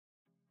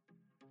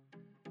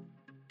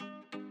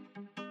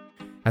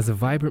As a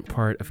vibrant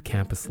part of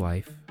campus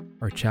life,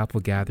 our chapel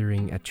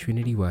gathering at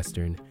Trinity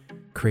Western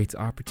creates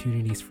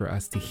opportunities for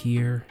us to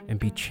hear and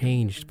be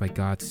changed by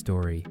God's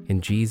story in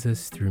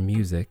Jesus through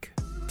music,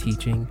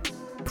 teaching,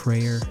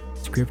 prayer,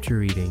 scripture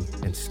reading,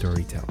 and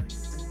storytelling.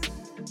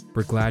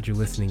 We're glad you're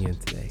listening in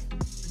today.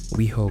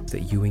 We hope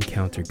that you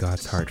encounter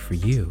God's heart for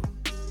you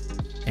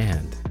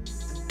and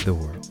the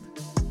world.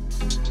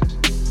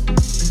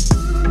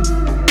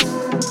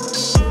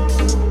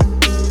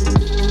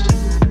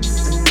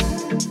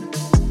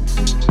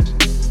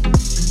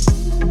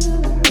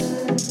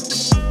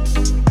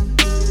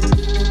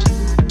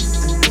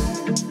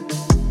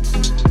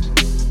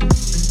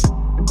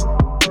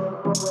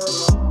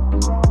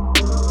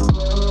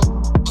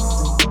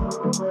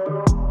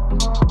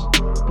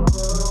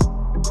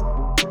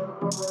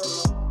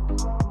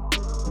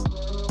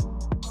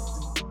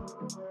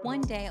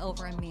 One day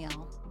over a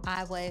meal,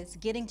 I was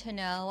getting to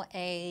know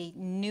a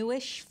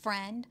newish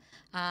friend,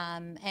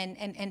 and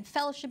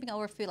fellowshipping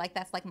over food. Like,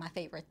 that's like my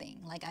favorite thing.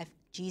 Like,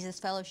 Jesus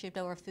fellowshipped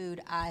over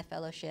food, I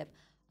fellowship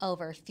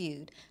over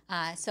food.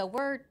 So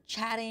we're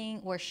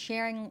chatting, we're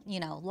sharing,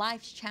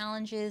 life's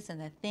challenges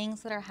and the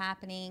things that are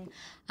happening.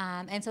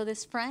 And so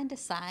this friend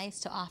decides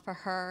to offer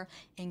her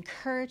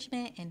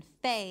encouragement and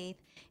faith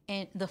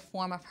in the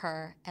form of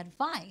her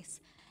advice.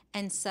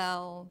 And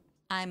so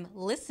I'm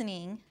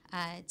listening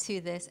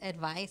to this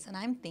advice, and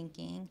I'm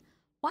thinking,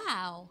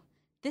 wow,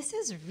 this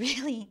is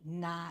really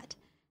not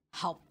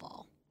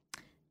helpful.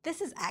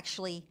 This is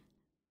actually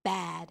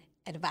bad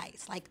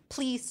advice. Like,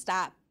 please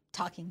stop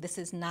talking. This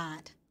is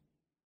not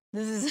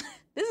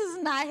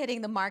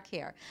hitting the mark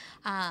here.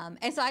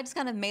 And so I just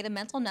kind of made a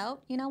mental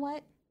note. You know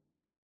what?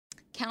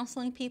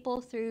 Counseling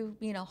people through,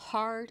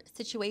 hard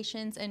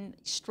situations and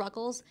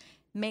struggles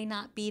may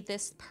not be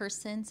this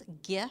person's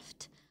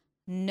gift.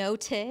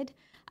 Noted.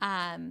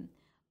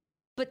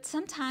 But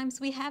sometimes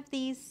we have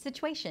these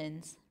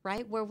situations,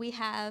 right, where we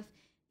have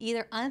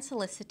either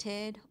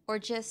unsolicited or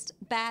just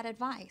bad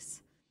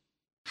advice.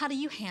 How do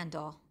you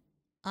handle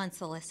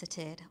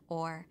unsolicited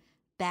or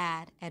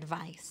bad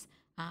advice?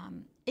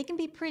 It can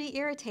be pretty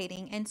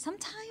irritating and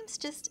sometimes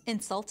just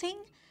insulting.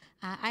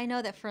 I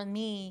know that for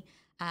me,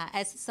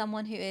 as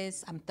someone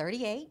I'm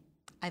 38,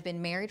 I've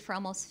been married for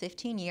almost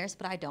 15 years,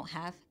 but I don't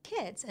have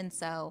kids. And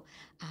so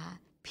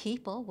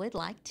people would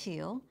like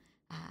to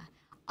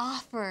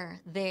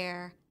offer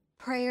their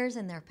prayers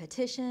and their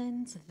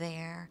petitions,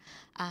 their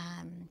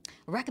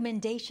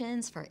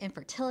recommendations for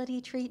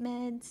infertility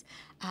treatments.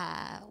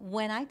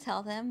 When I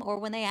tell them, or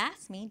when they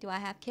ask me, do I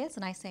have kids?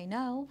 And I say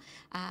no.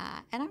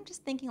 And I'm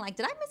just thinking, like,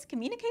 did I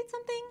miscommunicate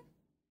something?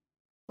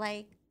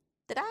 Like,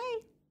 did I,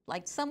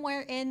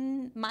 somewhere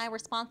in my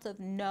response of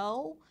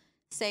no,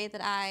 say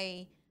that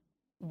I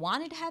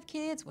wanted to have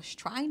kids, was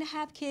trying to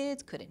have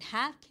kids, couldn't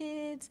have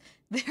kids.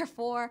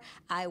 Therefore,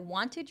 I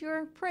wanted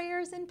your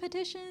prayers and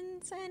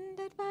petitions and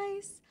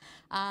advice.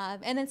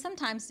 And then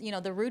sometimes,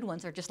 the rude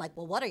ones are just like,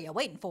 well, what are you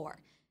waiting for?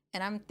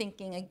 And I'm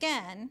thinking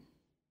again,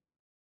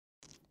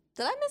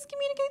 did I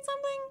miscommunicate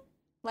something?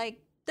 Like,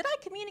 did I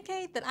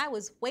communicate that I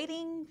was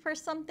waiting for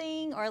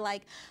something, or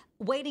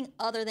waiting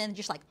other than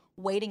just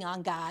waiting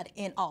on God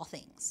in all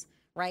things,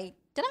 right?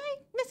 Did I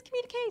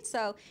miscommunicate?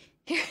 So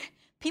here,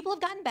 people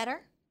have gotten better.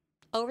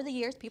 Over the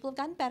years, people have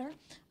gotten better,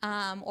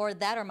 or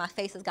my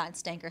face has gotten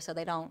stanker, so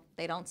they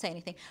don't say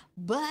anything.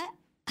 But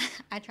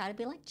I try to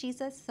be like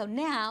Jesus, so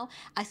now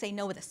I say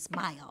no with a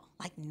smile,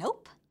 like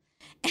nope.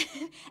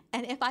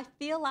 And if I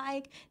feel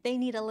like they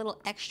need a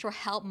little extra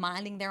help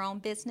minding their own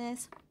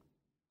business,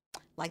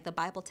 like the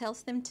Bible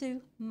tells them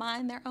to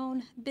mind their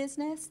own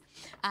business,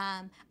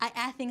 I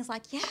add things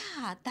like,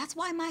 yeah, that's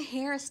why my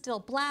hair is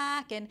still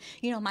black, and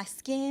my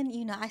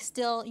skin, I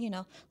still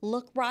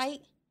look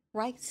right,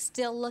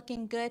 still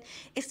looking good.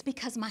 It's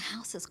because my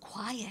house is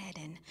quiet,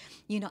 and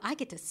I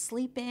get to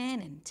sleep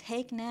in and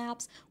take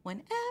naps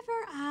whenever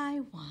I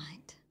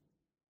want.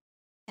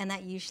 And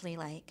that usually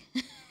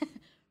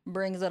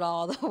brings it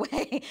all the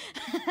way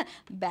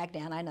back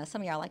down. I know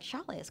some of y'all are like,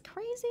 Charlotte is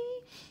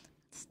crazy.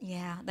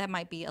 Yeah, that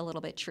might be a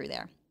little bit true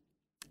there.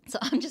 So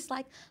I'm just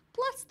like,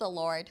 bless the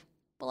Lord.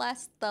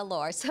 Bless the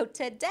Lord. So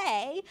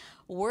today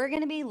we're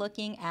going to be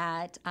looking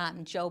at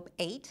Job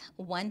 8,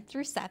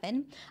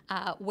 1-7,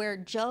 where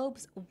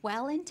Job's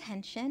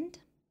well-intentioned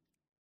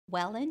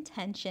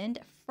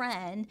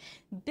friend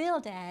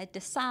Bildad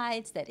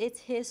decides that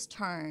it's his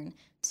turn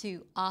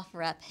to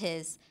offer up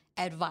his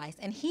advice.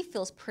 And he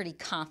feels pretty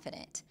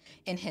confident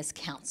in his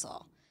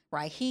counsel,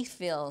 right? He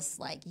feels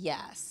like,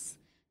 yes,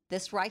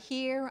 this right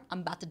here, I'm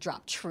about to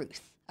drop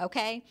truth.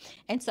 Okay,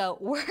 and so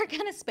we're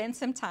going to spend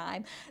some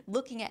time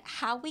looking at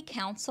how we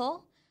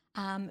counsel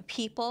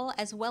people,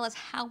 as well as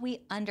how we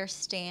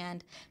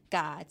understand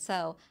God.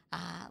 So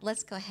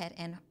let's go ahead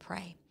and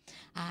pray.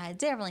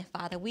 Dear Heavenly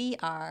Father, we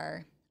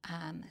are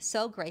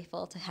so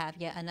grateful to have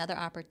yet another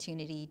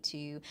opportunity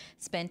to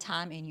spend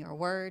time in your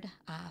word,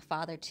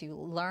 Father, to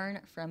learn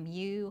from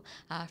you,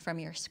 from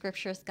your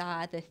scriptures,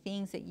 God, the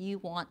things that you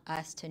want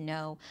us to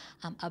know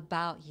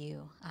about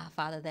you,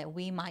 Father, that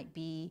we might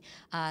be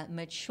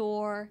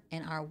mature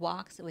in our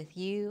walks with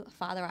you.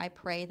 Father, I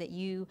pray that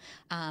you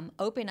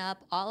open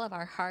up all of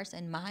our hearts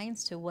and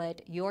minds to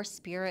what your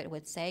Spirit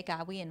would say.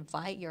 God, we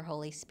invite your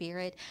Holy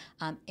Spirit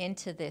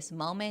into this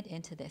moment,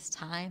 into this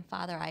time.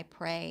 Father, I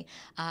pray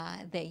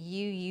that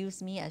you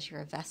use me as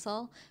your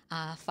vessel.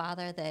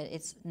 Father, that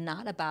it's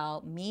not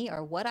about me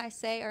or what I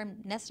say or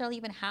necessarily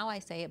even how I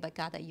say it, but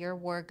God, that your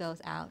word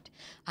goes out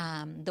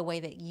the way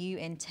that you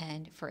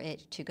intend for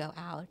it to go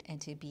out and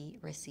to be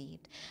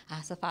received.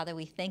 So, Father,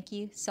 we thank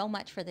you so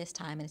much for this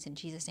time, and it's in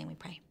Jesus' name we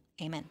pray.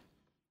 Amen.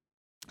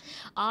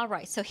 All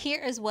right, so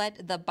here is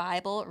what the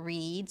Bible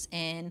reads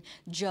in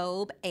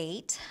Job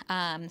 8,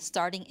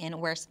 starting in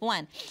verse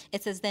 1.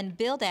 It says, Then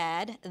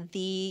Bildad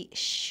the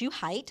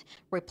Shuhite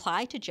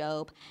replied to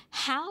Job,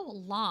 How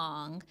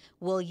long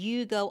will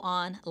you go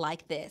on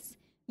like this?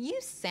 You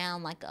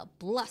sound like a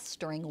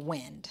blustering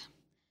wind.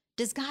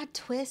 Does God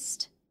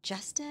twist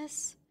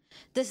justice?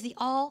 Does the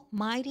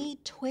Almighty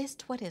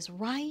twist what is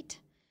right?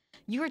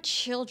 Your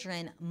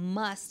children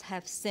must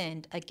have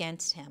sinned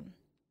against him,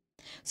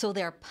 so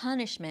their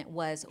punishment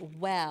was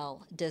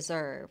well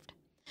deserved.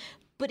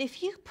 But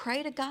if you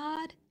pray to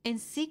God and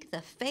seek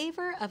the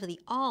favor of the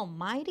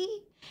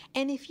Almighty,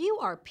 and if you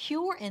are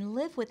pure and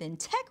live with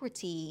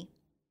integrity,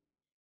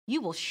 you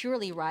will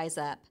surely rise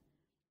up.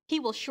 He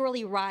will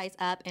surely rise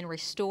up and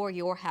restore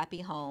your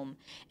happy home.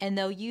 And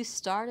though you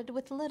started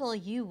with little,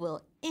 you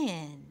will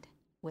end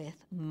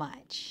with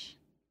much.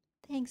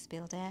 Thanks,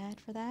 Bildad,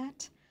 for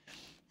that.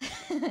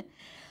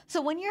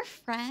 So when your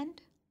friend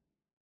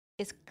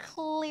is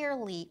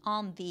clearly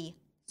on the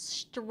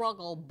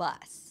struggle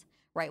bus,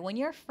 right? When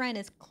your friend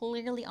is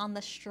clearly on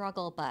the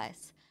struggle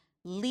bus,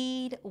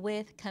 lead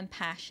with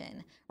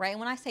compassion, right? And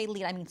when I say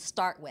lead, I mean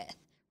start with,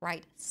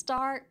 right?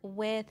 Start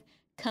with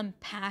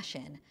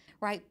compassion,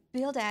 right?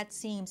 Bildad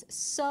seems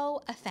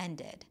so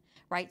offended,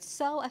 right?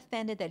 So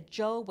offended that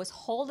Job was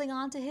holding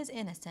on to his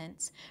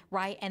innocence,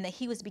 right? And that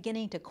he was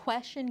beginning to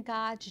question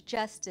God's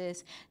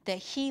justice, that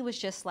he was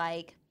just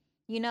like,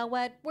 you know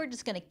what? We're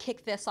just going to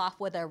kick this off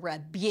with a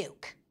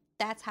rebuke.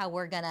 That's how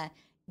we're going to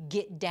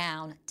get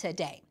down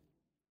today.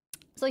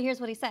 So here's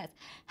what he says.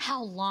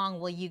 How long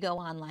will you go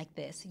on like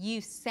this?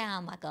 You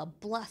sound like a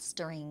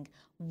blustering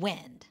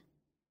wind.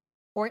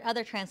 Or in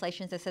other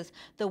translations, it says,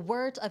 the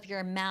words of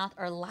your mouth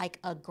are like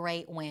a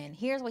great wind.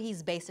 Here's what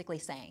he's basically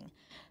saying.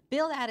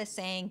 Bildad is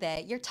saying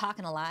that you're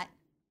talking a lot.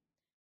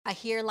 I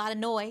hear a lot of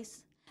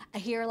noise. I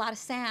hear a lot of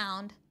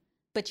sound,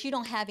 but you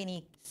don't have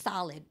any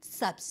solid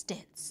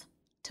substance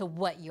to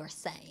what you're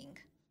saying.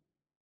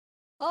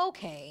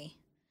 Okay.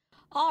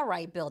 All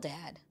right,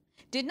 Bildad.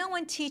 Did no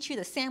one teach you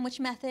the sandwich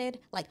method?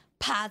 Like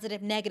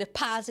positive, negative,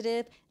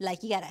 positive?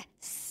 Like you gotta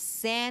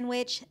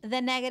sandwich the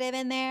negative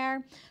in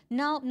there?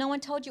 No one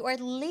told you, or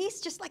at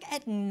least just like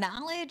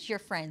acknowledge your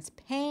friend's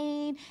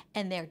pain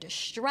and their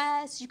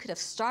distress. You could have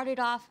started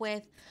off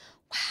with,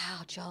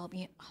 wow, Job,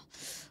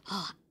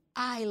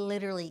 I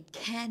literally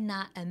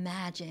cannot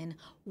imagine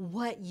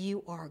what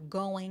you are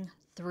going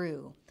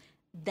through.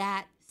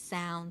 That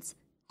sounds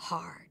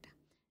hard.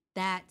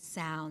 That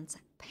sounds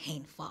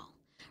painful,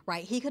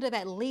 right? He could have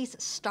at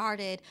least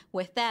started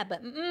with that,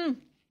 but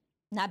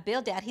not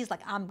Bildad. He's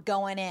like, I'm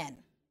going in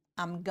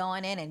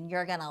and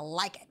you're going to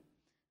like it.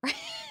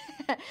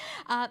 Right?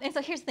 And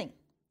so here's the thing.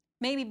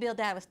 Maybe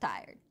Bildad was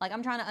tired. Like,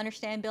 I'm trying to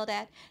understand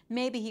Bildad.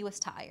 Maybe he was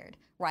tired,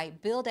 right?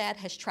 Bildad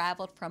has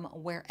traveled from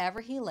wherever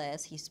he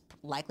lives. He's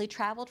likely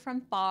traveled from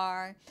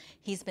far.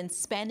 He's been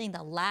spending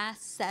the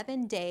last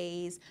 7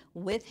 days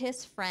with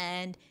his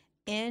friend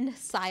in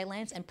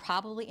silence, and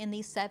probably in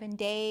these 7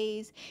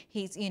 days,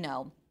 he's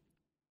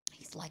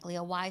likely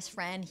a wise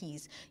friend.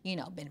 He's,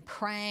 been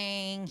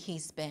praying.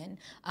 He's been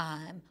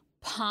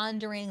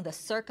pondering the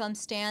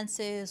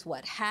circumstances,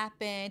 what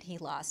happened. He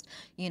lost,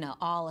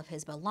 all of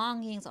his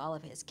belongings, all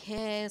of his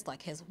kids.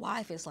 Like, his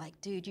wife is like,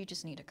 dude, you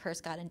just need to curse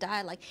God and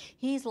die. Like,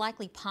 he's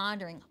likely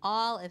pondering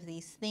all of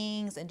these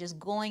things and just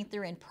going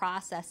through and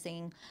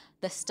processing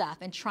the stuff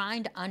and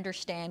trying to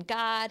understand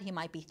God. He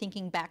might be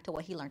thinking back to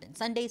what he learned in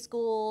Sunday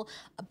school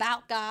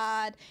about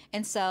God.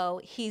 And so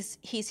he's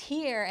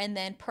here, and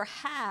then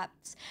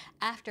perhaps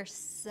after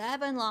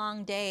 7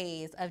 long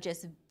days of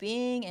just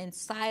being in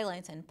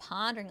silence and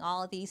pondering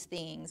all of these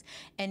things,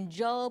 and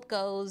Job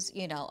goes,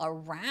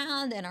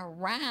 around and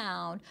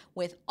around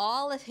with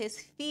all of his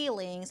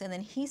feelings, and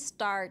then he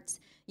starts,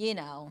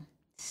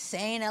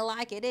 saying it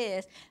like it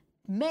is.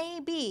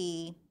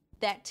 Maybe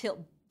that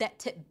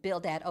tipped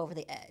Bildad over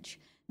the edge.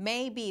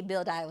 Maybe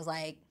Bildad was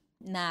like,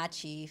 nah,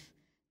 chief,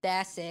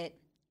 that's it.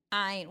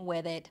 I ain't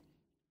with it.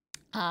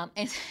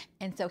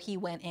 And so he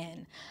went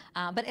in.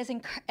 But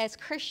as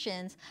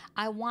Christians,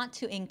 I want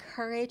to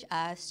encourage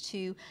us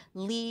to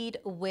lead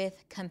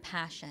with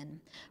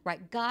compassion,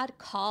 right? God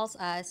calls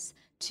us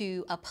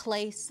to a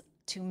place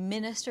to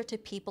minister to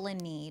people in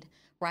need,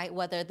 right?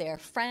 Whether they're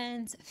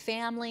friends,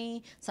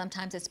 family,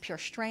 sometimes it's pure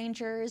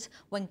strangers.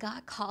 When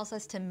God calls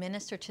us to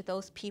minister to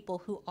those people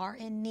who are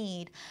in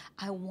need,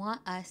 I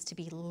want us to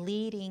be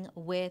leading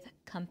with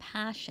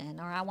compassion,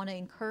 or I want to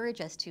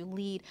encourage us to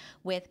lead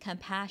with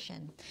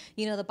compassion.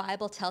 You know, the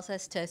Bible tells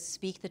us to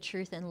speak the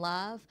truth in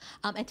love,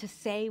 and to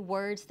say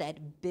words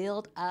that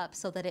build up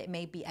so that it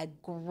may be a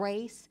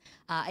grace,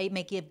 it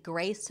may give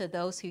grace to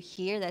those who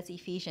hear. That's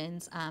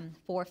Ephesians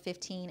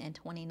 4:15 and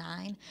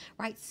 29,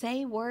 right?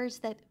 Say words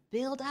that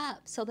build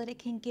up so that it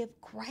can give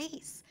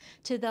grace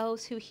to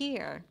those who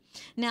hear.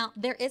 Now,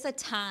 there is a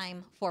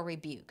time for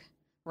rebuke,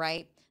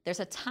 right? There's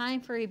a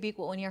time for rebuke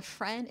when your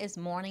friend is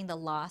mourning the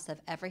loss of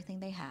everything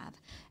they have,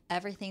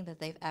 everything that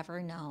they've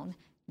ever known.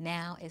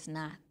 Now is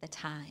not the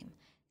time.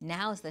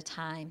 Now is the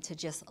time to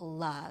just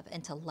love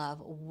and to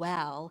love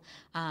well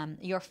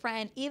your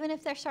friend, even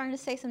if they're starting to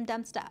say some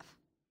dumb stuff,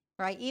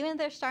 right? Even if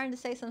they're starting to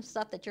say some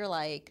stuff that you're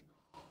like,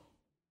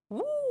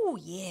 "Ooh,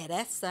 yeah,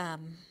 that's not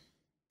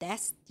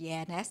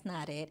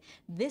it."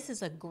 This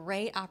is a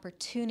great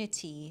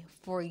opportunity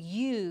for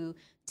you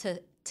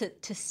to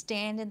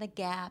stand in the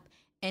gap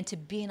and to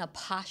be in a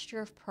posture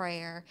of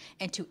prayer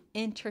and to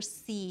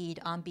intercede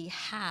on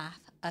behalf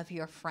of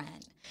your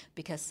friend,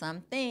 because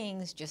some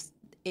things just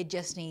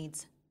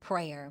needs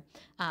prayer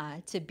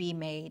to be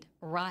made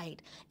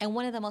right. And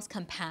one of the most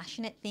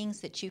compassionate things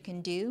that you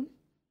can do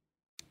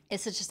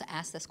is to just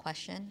ask this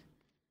question.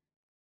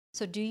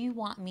 So do you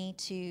want me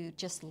to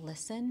just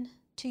listen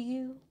to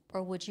you,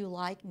 or would you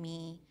like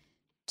me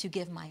to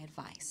give my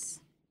advice?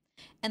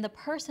 And the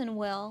person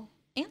will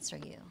answer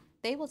you.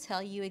 They will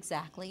tell you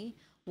exactly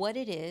what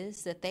it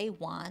is that they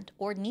want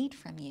or need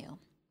from you.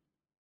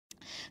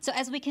 So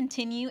as we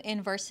continue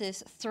in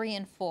verses 3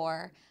 and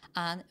 4,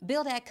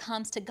 Bildad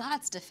comes to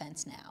God's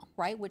defense now,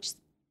 right? Which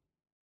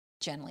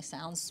generally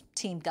sounds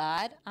Team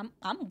God.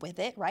 I'm with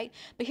it, right?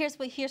 But here's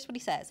what he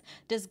says.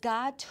 Does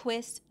God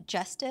twist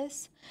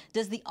justice?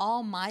 Does the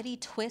Almighty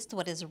twist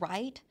what is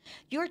right?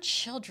 Your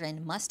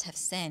children must have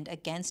sinned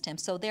against him,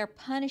 so their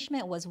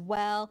punishment was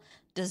well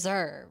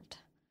deserved.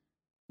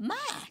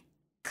 My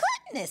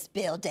goodness,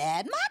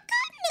 Bildad, my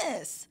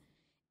goodness.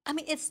 I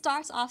mean, it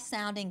starts off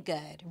sounding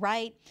good,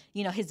 right?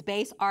 You know, his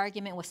base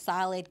argument was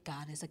solid.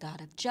 God is a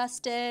God of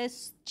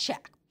justice.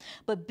 Check.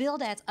 But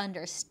Bildad's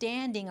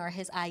understanding, or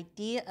his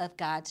idea of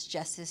God's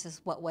justice,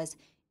 is what was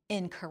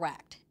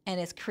incorrect and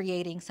is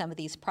creating some of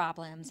these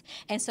problems.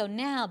 And so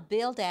now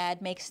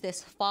Bildad makes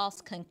this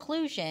false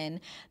conclusion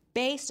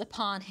based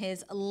upon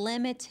his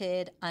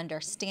limited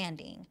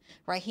understanding,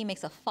 right? He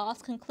makes a false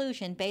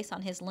conclusion based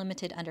on his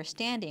limited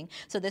understanding.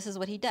 So this is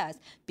what he does.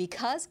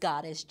 Because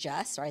God is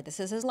just, right? This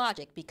is his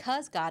logic.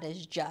 Because God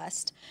is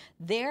just,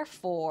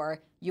 therefore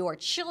your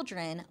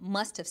children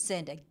must have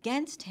sinned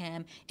against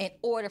him in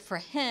order for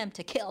him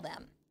to kill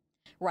them,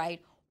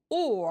 right?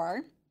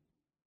 Or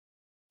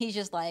he's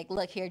just like,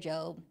 look here,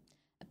 Job,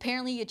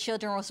 apparently your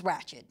children was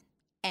ratchet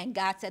and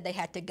God said they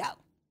had to go,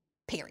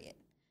 period,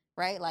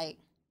 right? Like,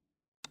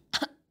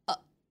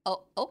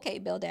 oh, okay,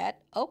 Bildad,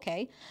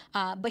 okay.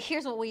 But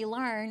here's what we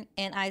learn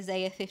in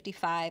Isaiah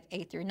 55,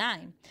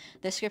 8-9.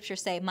 The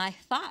scriptures say, my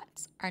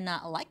thoughts are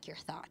not like your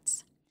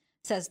thoughts,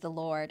 says the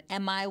Lord,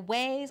 and my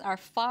ways are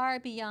far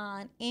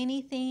beyond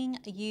anything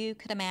you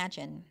could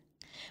imagine.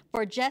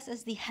 For just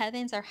as the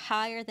heavens are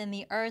higher than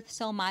the earth,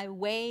 so my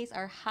ways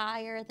are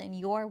higher than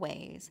your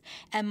ways,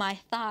 and my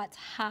thoughts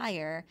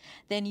higher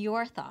than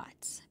your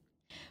thoughts.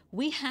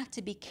 We have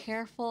to be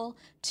careful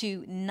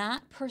to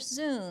not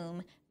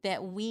presume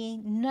that we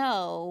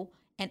know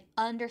and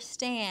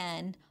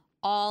understand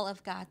all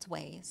of God's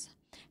ways,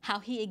 how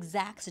he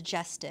exacts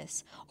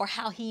justice, or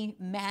how he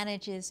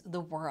manages the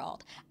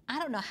world. I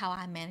don't know how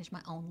I manage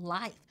my own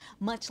life,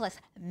 much less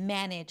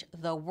manage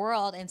the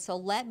world. And so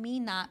let me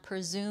not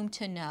presume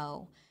to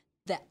know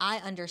that I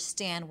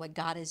understand what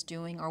God is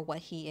doing or what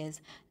he is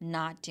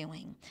not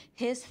doing.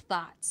 His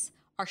thoughts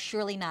are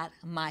surely not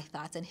my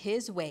thoughts, and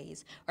his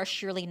ways are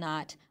surely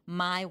not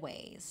my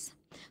ways.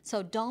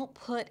 So don't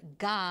put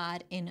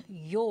God in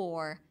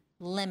your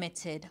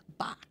limited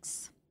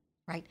box,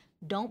 right?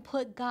 Don't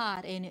put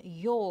God in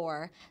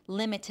your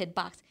limited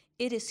box.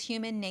 It is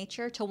human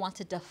nature to want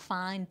to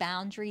define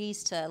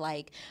boundaries,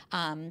 to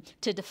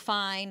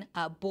define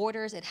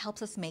borders. It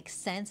helps us make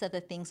sense of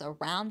the things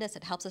around us.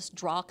 It helps us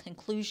draw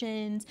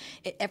conclusions.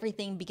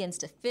 Everything begins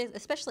to fit,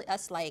 especially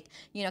us,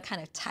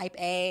 kind of type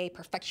A,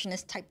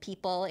 perfectionist type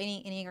people.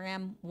 Any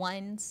Enneagram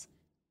 1s,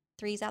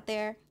 3s out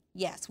there?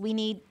 Yes, we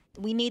need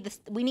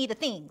the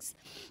things.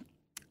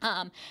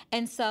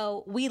 And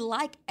so we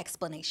like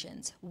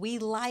explanations. We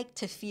like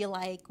to feel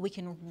like we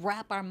can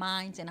wrap our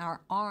minds and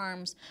our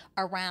arms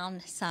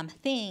around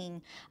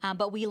something.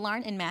 But we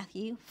learn in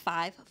Matthew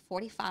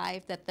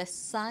 5:45 that the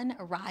sun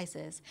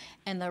rises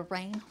and the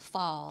rain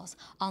falls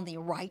on the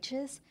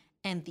righteous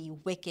and the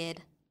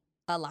wicked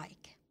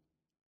alike.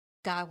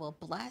 God will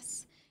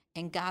bless,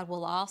 and God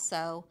will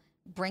also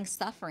bring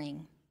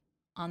suffering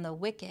on the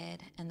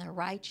wicked and the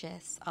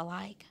righteous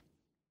alike.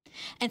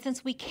 And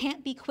since we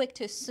can't be quick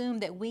to assume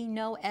that we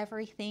know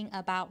everything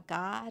about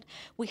God,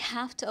 we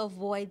have to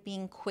avoid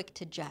being quick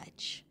to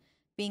judge.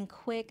 Being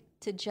quick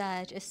to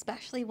judge,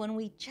 especially when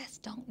we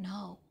just don't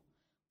know.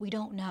 We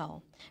don't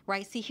know,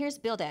 right? See, here's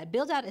Bildad.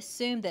 Bildad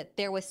assumed that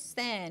there was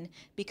sin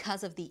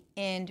because of the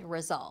end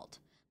result,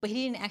 but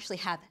he didn't actually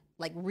have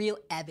like real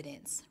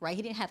evidence, right?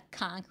 He didn't have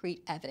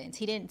concrete evidence.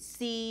 He didn't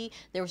see,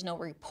 there was no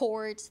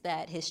reports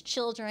that his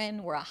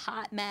children were a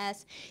hot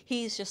mess.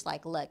 He's just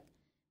like, look,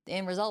 the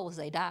end result was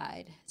they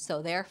died.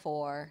 So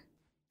therefore,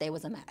 they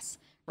was a mess,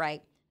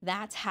 right?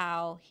 That's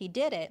how he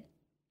did it.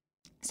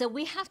 So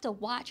we have to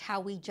watch how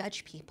we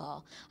judge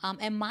people,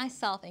 and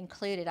myself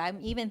included. I'm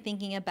even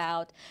thinking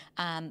about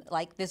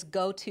like this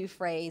go-to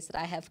phrase that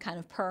I have kind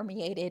of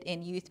permeated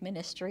in youth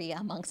ministry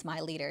amongst my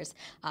leaders.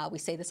 We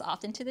say this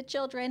often to the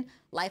children: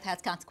 life has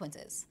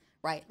consequences,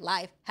 right?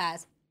 Life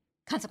has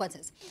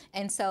consequences.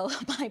 And so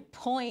my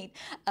point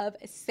of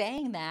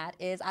saying that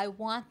is I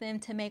want them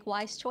to make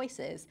wise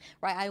choices,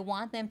 right? I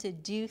want them to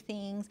do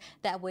things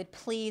that would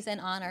please and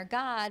honor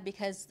God,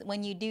 because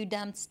when you do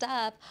dumb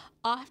stuff,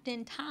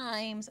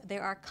 oftentimes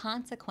there are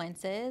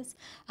consequences.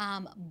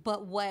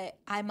 But what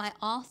I might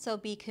also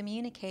be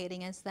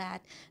communicating is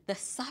that the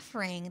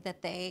suffering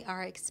that they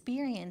are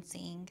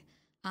experiencing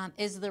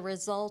is the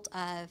result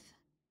of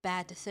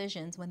bad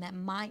decisions, when that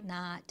might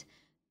not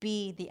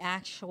be the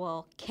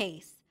actual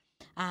case.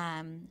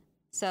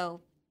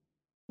 So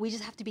we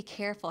just have to be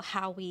careful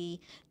how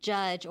we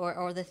judge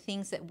or the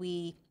things that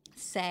we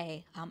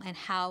say, and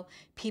how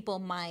people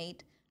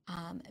might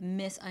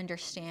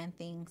misunderstand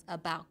things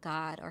about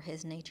God or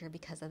his nature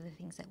because of the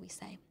things that we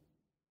say.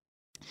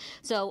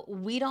 So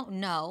we don't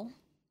know,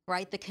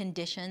 right, the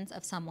conditions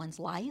of someone's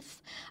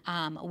life.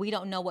 We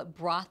don't know what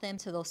brought them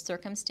to those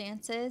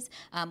circumstances.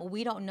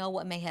 We don't know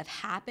what may have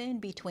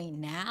happened between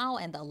now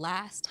and the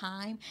last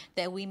time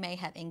that we may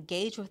have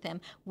engaged with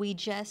them. We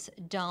just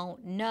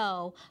don't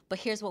know. But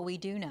here's what we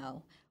do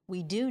know.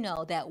 We do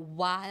know that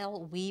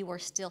while we were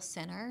still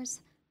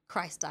sinners,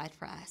 Christ died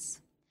for us,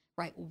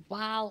 right?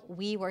 While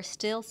we were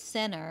still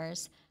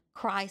sinners,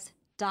 Christ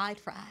died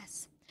for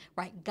us.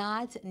 Right?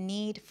 God's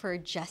need for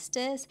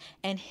justice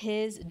and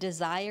his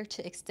desire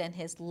to extend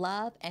his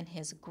love and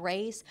his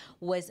grace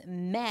was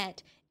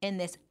met in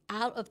this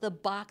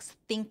out-of-the-box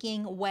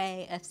thinking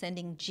way of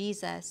sending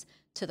Jesus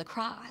to the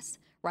cross.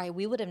 Right?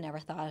 We would have never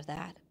thought of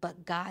that,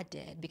 but God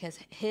did, because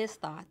his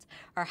thoughts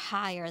are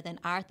higher than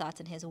our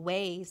thoughts, and his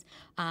ways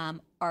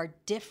are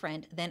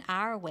different than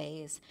our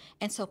ways.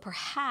 And so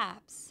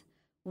perhaps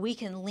we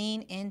can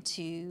lean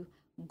into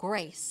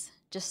grace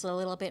just a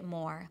little bit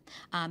more,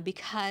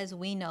 because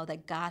we know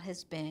that God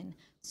has been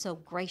so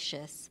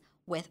gracious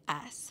with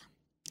us.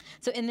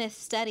 So in this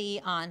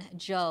study on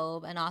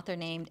Job, an author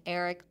named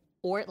Eric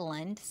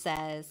Ortland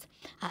says,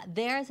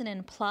 there is an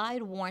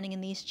implied warning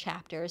in these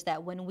chapters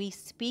that when we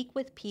speak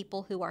with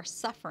people who are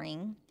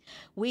suffering,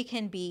 we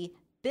can be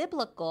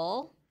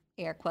biblical,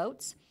 air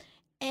quotes,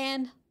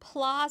 and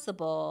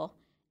plausible,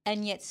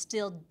 and yet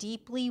still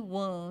deeply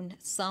wound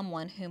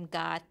someone whom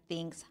God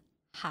thinks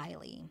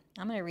highly.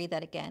 I'm going to read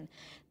that again.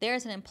 There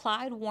is an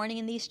implied warning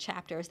in these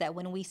chapters that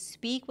when we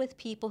speak with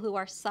people who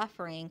are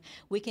suffering,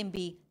 we can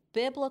be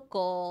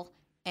biblical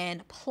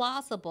and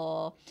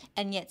plausible,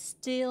 and yet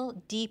still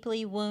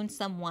deeply wound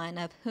someone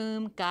of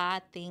whom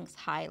God thinks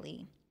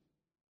highly.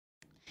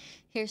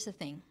 Here's the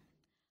thing.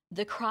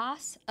 The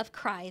cross of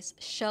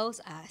Christ shows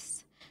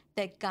us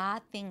that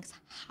God thinks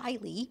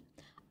highly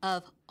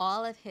of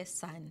all of his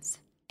sons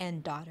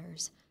and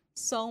daughters,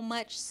 so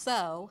much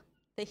so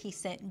that he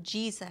sent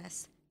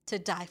Jesus to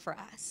die for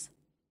us.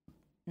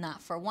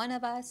 Not for one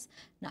of us,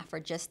 not for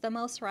just the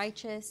most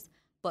righteous,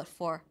 but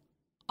for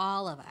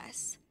all of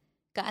us.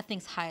 God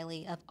thinks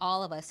highly of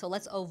all of us. So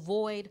let's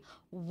avoid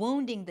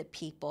wounding the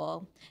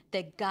people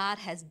that God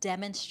has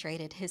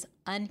demonstrated his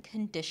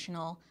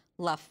unconditional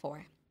love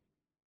for.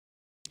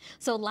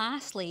 So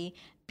lastly,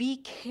 be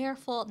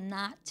careful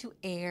not to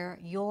air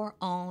your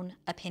own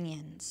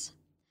opinions.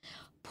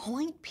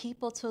 Point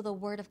people to the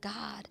Word of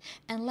God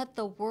and let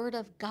the Word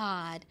of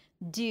God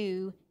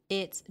do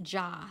its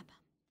job.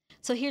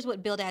 So here's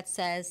what Bildad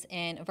says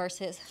in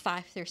verses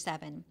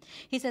 5-7.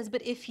 He says,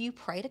 but if you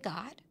pray to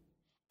God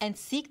and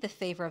seek the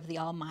favor of the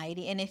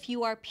Almighty, and if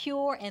you are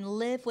pure and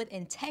live with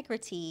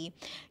integrity,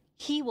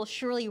 he will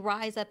surely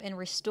rise up and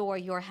restore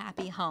your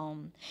happy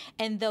home.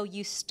 And though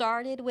you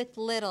started with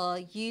little,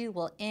 you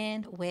will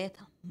end with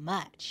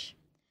much,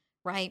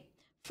 right?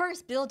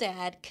 First,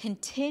 Bildad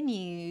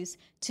continues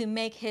to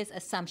make his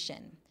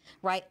assumption,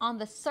 right? On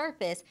the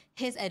surface,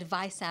 his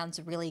advice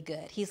sounds really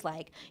good. He's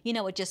like, you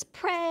know what, just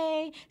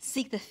pray,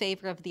 seek the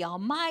favor of the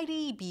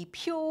Almighty, be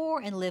pure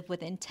and live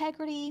with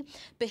integrity.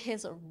 But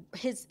his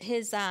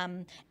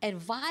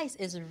advice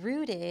is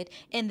rooted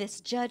in this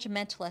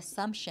judgmental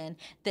assumption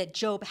that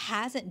Job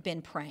hasn't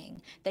been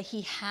praying, that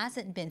he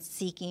hasn't been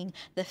seeking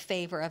the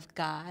favor of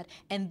God,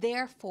 and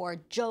therefore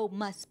Job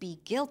must be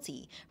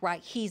guilty,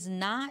 right? He's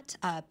not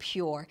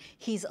pure.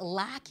 He's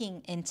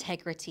lacking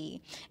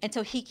integrity. And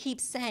so he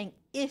keeps saying,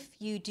 if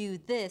you do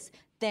this,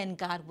 then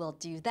God will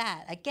do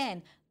that.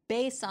 Again,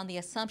 based on the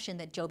assumption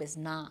that Job is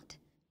not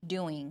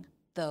doing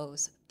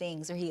those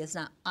things, or he is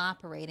not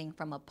operating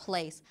from a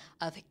place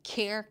of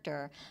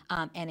character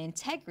and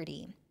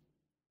integrity.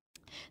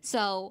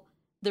 So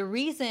the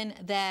reason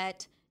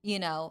that,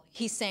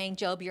 he's saying,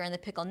 Job, you're in the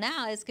pickle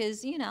now, is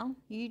because,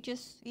 you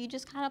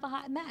just kind of a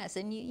hot mess.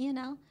 And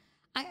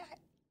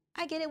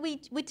I get it. We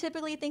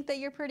typically think that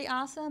you're pretty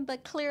awesome,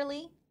 but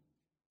clearly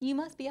you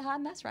must be a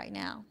hot mess right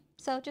now.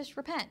 So just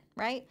repent,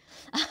 right?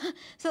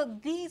 So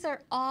these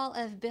are all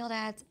of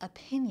Bildad's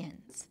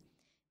opinions.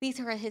 These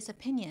are his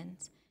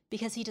opinions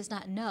because he does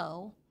not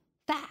know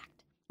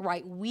fact,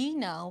 right? We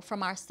know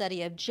from our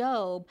study of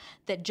Job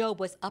that Job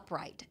was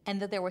upright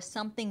and that there was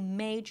something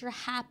major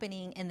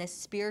happening in the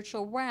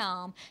spiritual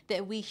realm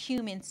that we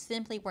humans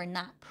simply were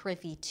not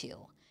privy to,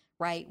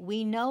 right?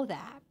 We know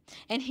that.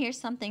 And here's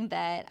something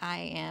that I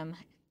am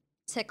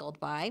tickled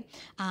by.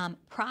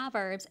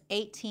 Proverbs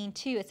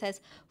 18:2, it says,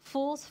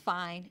 fools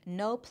find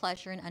no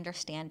pleasure in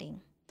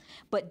understanding,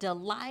 but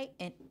delight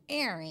in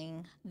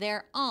airing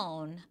their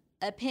own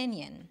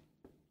opinion.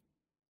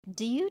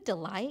 Do you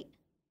delight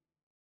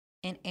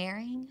in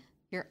airing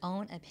your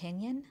own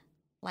opinion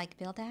like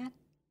Bildad?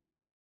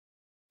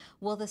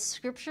 Well, the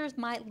scriptures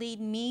might lead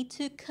me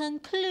to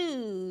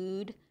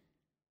conclude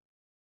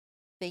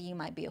that you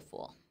might be a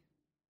fool.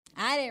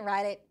 I didn't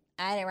write it.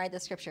 I didn't write the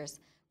scriptures,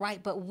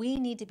 right? But we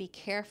need to be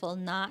careful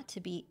not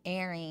to be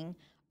airing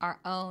our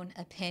own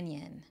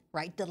opinion,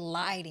 right?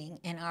 Delighting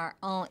in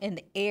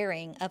the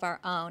airing of our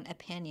own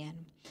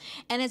opinion.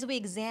 And as we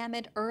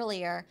examined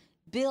earlier,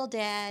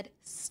 Bildad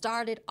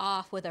started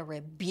off with a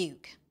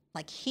rebuke.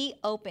 Like he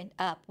opened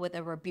up with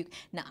a rebuke.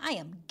 Now I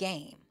am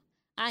game.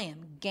 I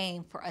am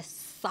game for a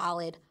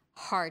solid,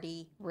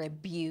 hearty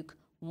rebuke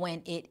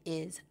when it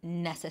is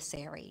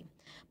necessary.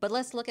 But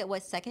let's look at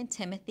what 2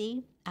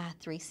 Timothy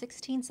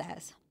 3:16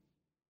 says.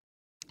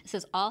 It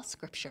says, all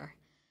scripture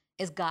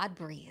is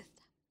God-breathed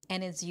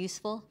and is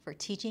useful for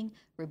teaching,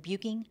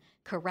 rebuking,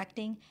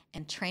 correcting,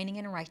 and training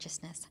in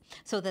righteousness,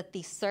 so that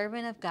the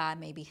servant of God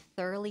may be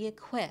thoroughly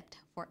equipped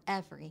for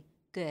every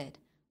good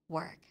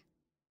work,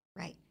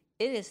 right?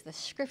 It is the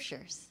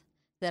scriptures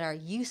that are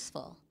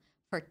useful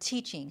for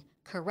teaching,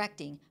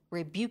 correcting,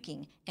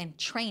 rebuking, and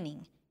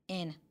training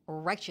in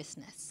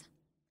righteousness,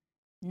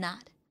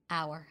 not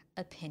our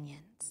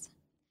opinions,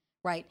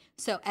 right?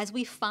 So as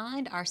we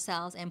find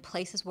ourselves in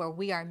places where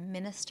we are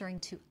ministering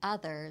to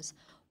others,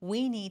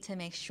 we need to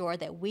make sure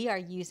that we are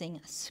using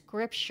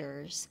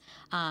scriptures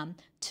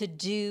to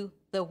do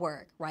the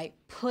work, right?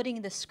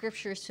 Putting the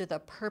scriptures to the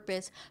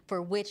purpose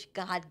for which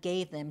God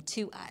gave them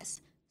to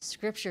us.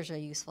 Scriptures are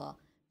useful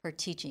for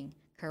teaching,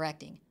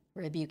 correcting,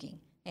 rebuking,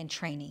 and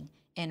training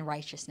in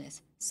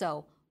righteousness.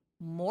 So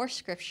more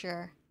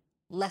scripture,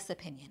 less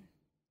opinion.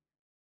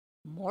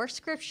 More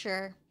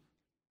scripture,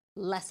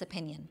 less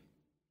opinion.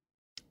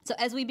 So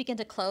as we begin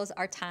to close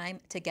our time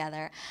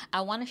together,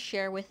 I want to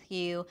share with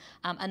you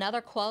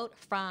another quote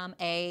from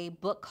a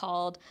book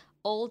called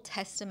Old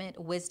Testament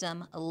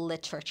Wisdom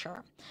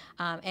Literature.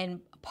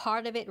 And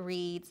part of it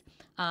reads,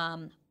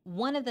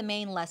 one of the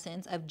main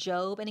lessons of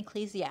Job and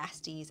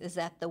Ecclesiastes is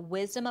that the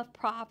wisdom of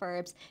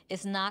Proverbs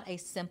is not a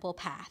simple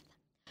path.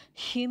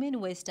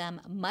 Human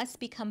wisdom must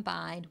be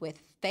combined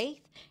with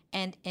faith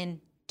and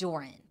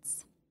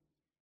endurance.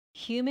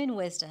 Human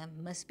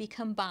wisdom must be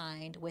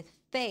combined with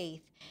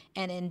faith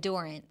and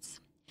endurance.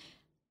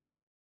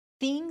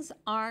 Things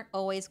aren't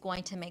always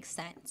going to make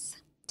sense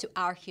to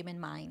our human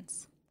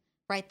minds,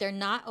 right? They're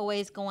not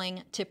always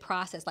going to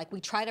process. Like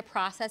we try to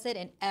process it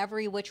in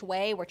every which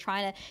way. We're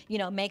trying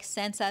to, make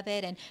sense of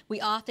it. And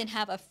we often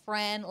have a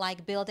friend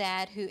like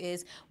Bildad who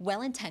is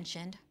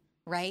well-intentioned,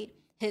 right?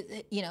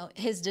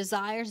 His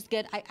desires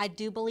good. I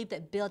do believe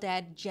that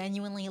Bildad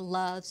genuinely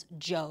loves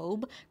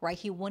Job, right?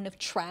 He wouldn't have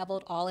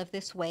traveled all of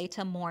this way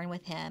to mourn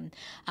with him.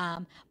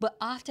 But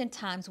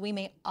oftentimes we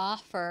may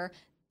offer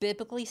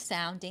biblically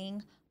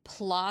sounding,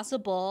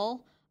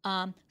 plausible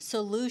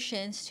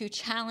solutions to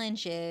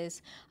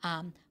challenges,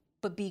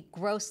 but be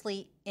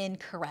grossly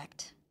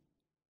incorrect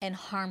and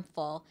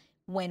harmful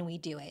when we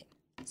do it.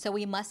 So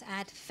we must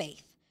add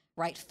faith.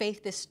 Right?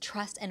 Faith is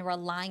trust and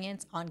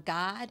reliance on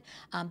God,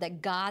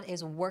 that God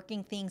is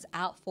working things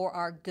out for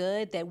our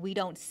good, that we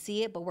don't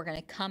see it, but we're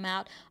going to come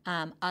out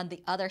on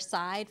the other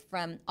side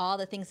from all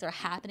the things that are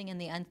happening in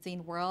the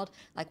unseen world.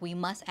 Like we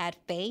must add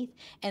faith,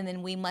 and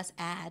then we must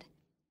add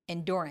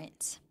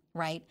endurance,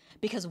 right?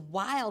 Because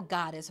while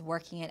God is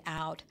working it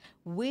out,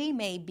 we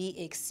may be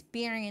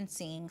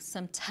experiencing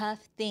some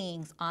tough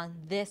things on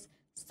this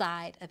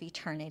side of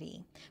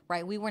eternity,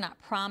 right? We were not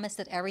promised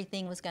that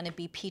everything was going to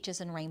be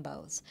peaches and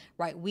rainbows,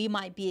 right? We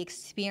might be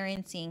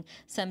experiencing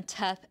some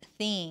tough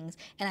things.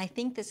 And I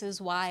think this is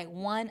why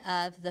one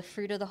of the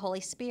fruit of the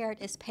Holy Spirit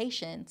is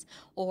patience,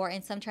 or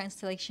in some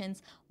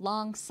translations,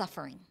 long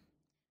suffering,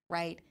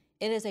 right?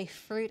 It is a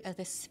fruit of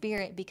the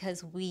Spirit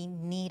because we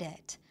need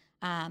it.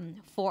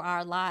 for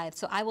our lives.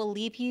 So I will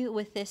leave you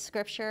with this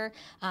scripture,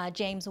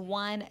 James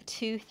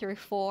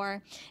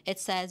 1:2-4. It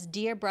says,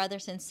 "Dear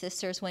brothers and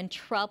sisters, when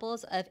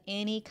troubles of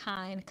any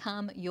kind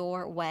come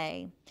your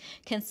way,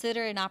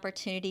 consider an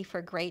opportunity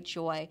for great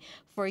joy.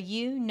 For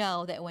you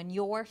know that when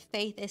your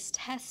faith is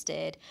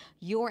tested,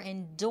 your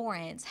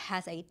endurance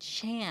has a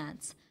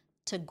chance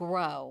to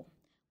grow."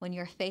 When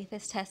your faith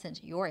is tested,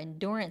 your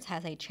endurance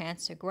has a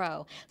chance to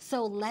grow.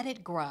 So let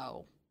it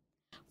grow.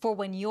 For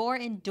when your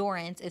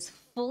endurance is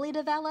fully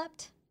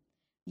developed,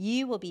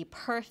 you will be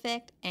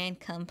perfect and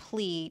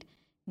complete,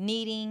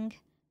 needing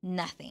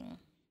nothing.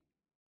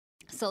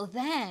 So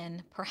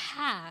then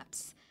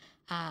perhaps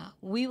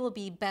we will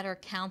be better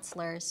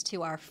counselors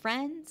to our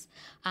friends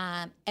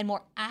and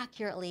more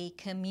accurately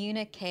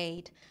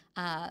communicate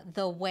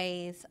the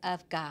ways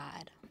of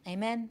God.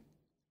 Amen?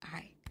 All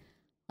right,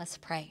 let's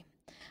pray.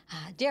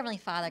 Dear Heavenly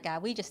Father,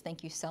 God, we just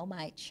thank you so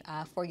much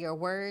for your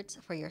words,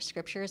 for your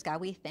scriptures. God,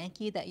 we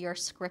thank you that your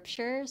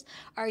scriptures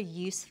are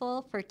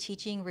useful for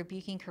teaching,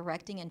 rebuking,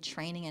 correcting, and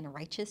training in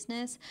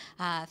righteousness.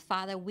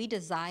 Father, we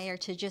desire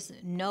to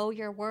just know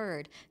your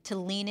word, to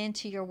lean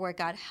into your word.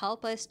 God,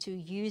 help us to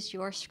use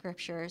your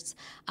scriptures,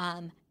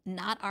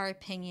 not our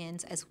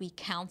opinions, as we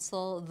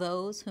counsel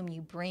those whom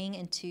you bring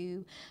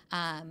into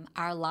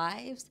our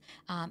lives.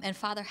 And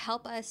Father,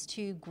 help us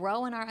to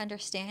grow in our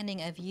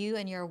understanding of you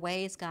and your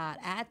ways, God.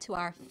 Add to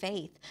our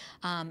faith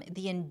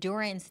the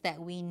endurance that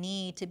we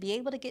need to be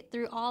able to get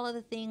through all of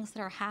the things that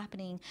are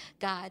happening,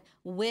 God,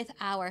 with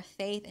our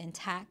faith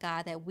intact,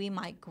 God, that we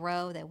might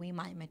grow, that we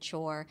might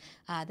mature,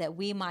 that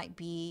we might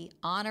be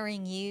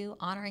honoring you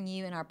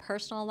in our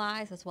personal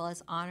lives, as well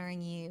as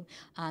honoring you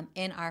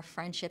in our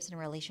friendships and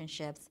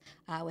relationships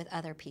with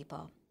other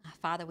people.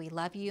 Father, we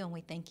love you and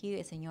we thank you.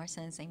 It's in your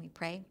son's name we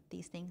pray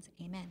these things.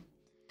 Amen.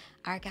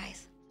 All right,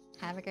 guys,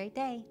 have a great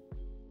day.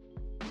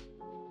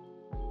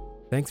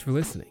 Thanks for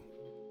listening.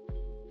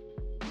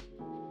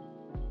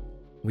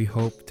 We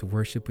hope to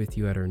worship with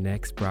you at our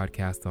next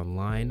broadcast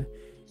online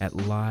at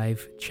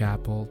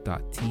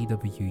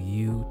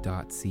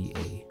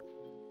livechapel.twu.ca.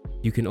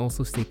 You can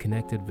also stay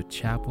connected with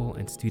Chapel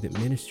and student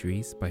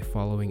ministries by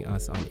following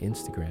us on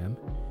Instagram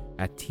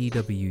at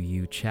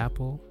TWU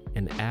Chapel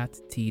and at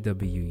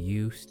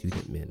TWU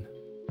Student Min.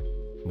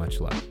 Much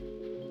love.